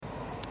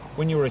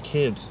when you were a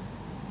kid,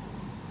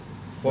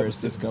 what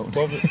was this going?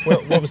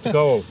 What was the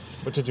goal?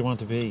 What did you want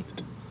to be?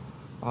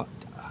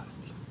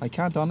 I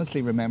can't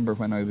honestly remember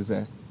when I was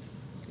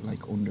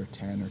under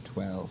 10 or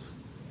 12.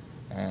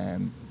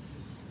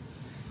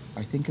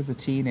 I think as a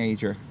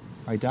teenager,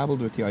 I dabbled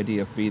with the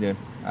idea of being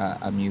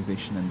a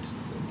musician and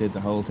did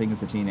the whole thing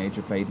as a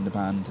teenager, played in the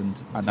band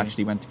and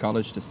actually went to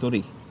college to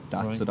study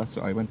that. Right. So that's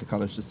what I went to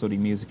college to study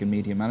music and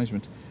media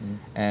management.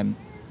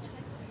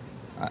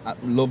 I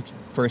loved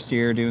first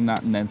year doing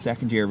that, and then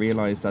second year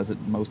realised, as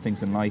most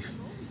things in life,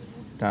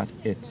 that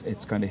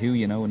it's kind of who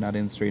you know in that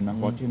industry, not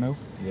what you know.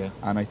 Yeah.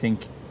 And I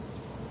think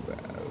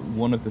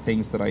one of the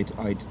things that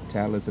I'd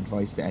tell as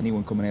advice to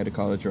anyone coming out of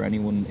college or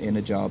anyone in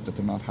a job that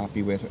they're not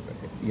happy with,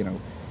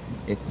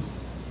 it's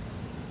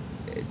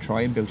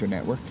try and build your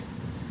network.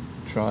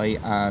 Try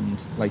and,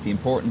 the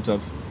importance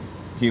of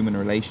human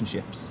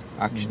relationships,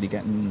 actually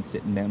getting and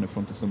sitting down in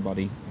front of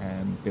somebody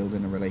and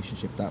building a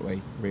relationship that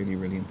way, really,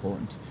 really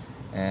important.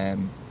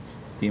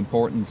 The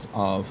importance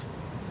of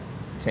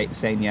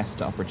saying yes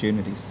to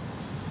opportunities.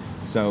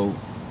 So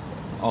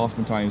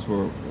oftentimes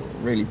we're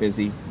really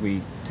busy,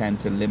 we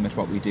tend to limit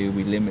what we do,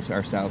 we limit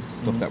ourselves to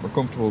stuff that we're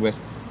comfortable with.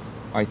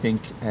 I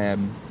think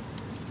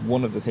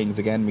one of the things,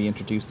 again, we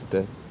introduced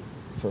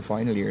for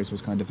final years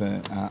was kind of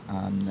an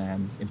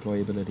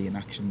employability and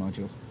action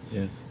module.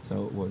 Yeah.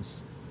 So it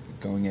was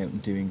going out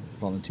and doing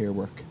volunteer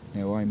work.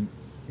 Now I'm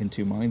in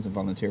two minds on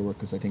volunteer work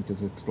because I think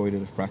there's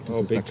exploitative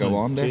practices that go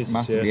on there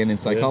massively, and in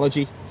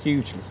psychology,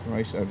 hugely,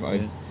 right?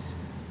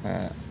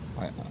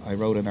 I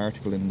wrote an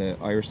article in the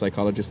Irish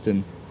Psychologist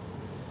in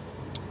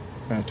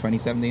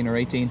 2017 or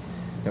 18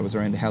 that was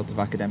around the health of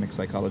academic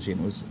psychology,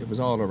 and it was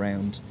all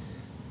around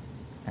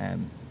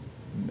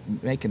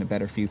making a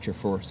better future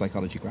for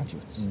psychology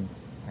graduates,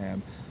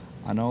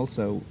 and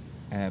also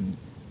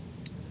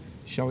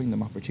showing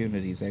them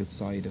opportunities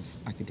outside of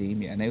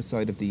academia and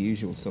outside of the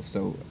usual stuff.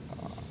 So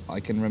I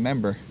can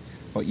remember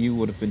what you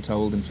would have been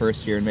told in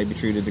first year and maybe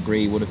through the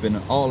degree would have been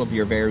all of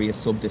your various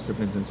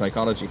sub-disciplines in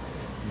psychology,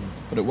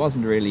 but it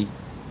wasn't really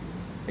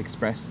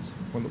expressed.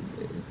 Well,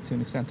 to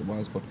an extent it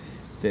was, but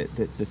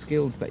the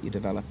skills that you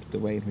develop, the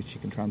way in which you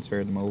can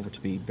transfer them over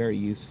to be very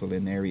useful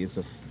in areas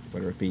of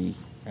whether it be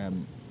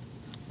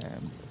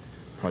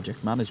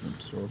project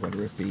management, or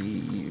whether it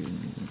be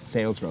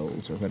sales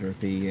roles, or whether it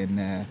be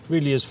in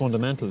really is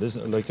fundamental,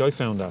 isn't it? I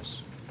found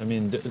that. I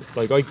mean,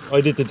 I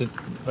did it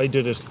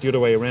the other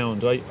way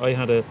around. I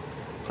had a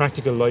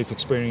practical life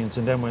experience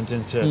and then went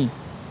into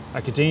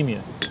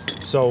academia.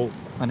 So,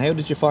 and how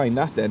did you find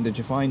that then? Did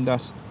you find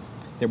that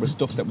there was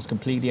stuff that was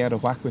completely out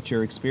of whack with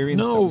your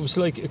experience? No, it was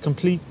like a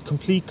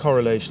complete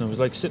correlation. I was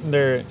like sitting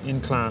there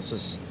in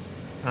classes,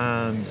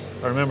 and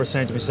I remember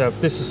saying to myself,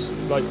 "This is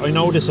I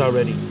know this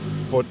already,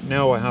 but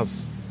now I have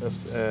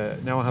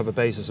a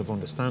basis of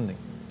understanding."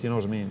 Do you know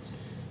what I mean?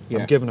 Yeah.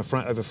 I'm given I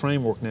have a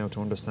framework now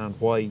to understand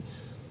why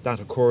that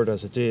occurred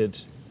as it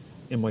did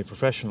in my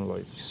professional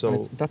life.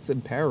 So that's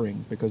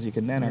empowering, because you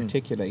can then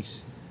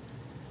articulate.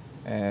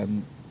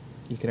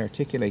 You can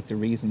articulate the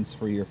reasons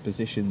for your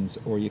positions,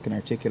 or you can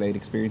articulate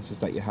experiences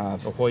that you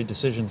have, or why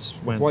decisions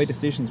went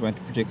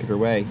a particular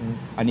way.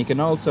 And you can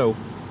also,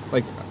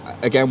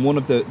 again, one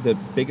of the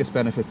biggest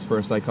benefits for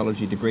a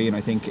psychology degree, and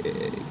I think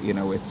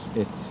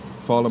it's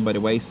fallen by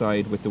the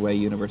wayside with the way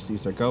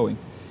universities are going,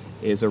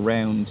 is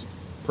around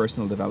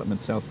personal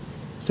development,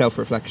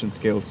 self-reflection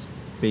skills,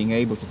 being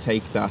able to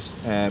take that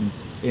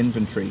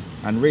inventory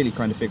and really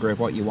kind of figure out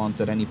what you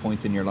want at any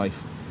point in your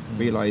life.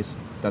 Realise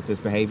that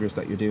there's behaviours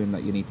that you're doing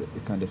that you need to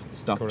kind of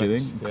stop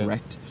doing,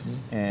 correct.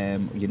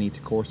 You need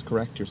to course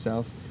correct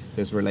yourself.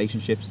 There's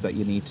relationships that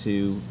you need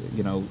to,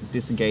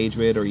 disengage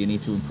with, or you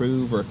need to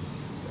improve, or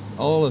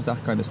all of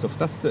that kind of stuff.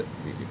 That's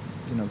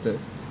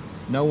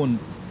no one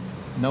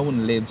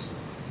lives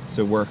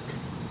to work,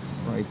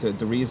 right?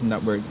 The reason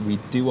that we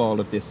do all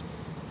of this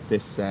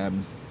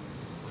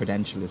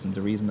credentialism,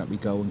 the reason that we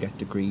go and get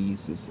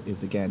degrees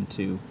is again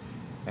to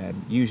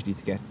usually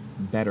to get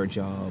better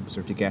jobs,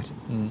 or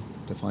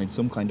to find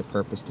some kind of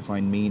purpose, to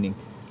find meaning.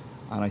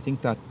 And I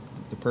think that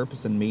the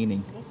purpose and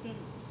meaning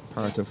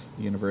part of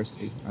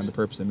university and the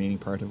purpose and meaning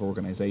part of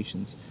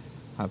organisations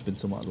have been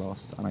somewhat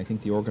lost. And I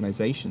think the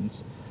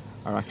organisations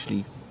are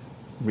actually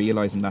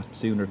realising that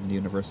sooner than the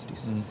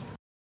universities.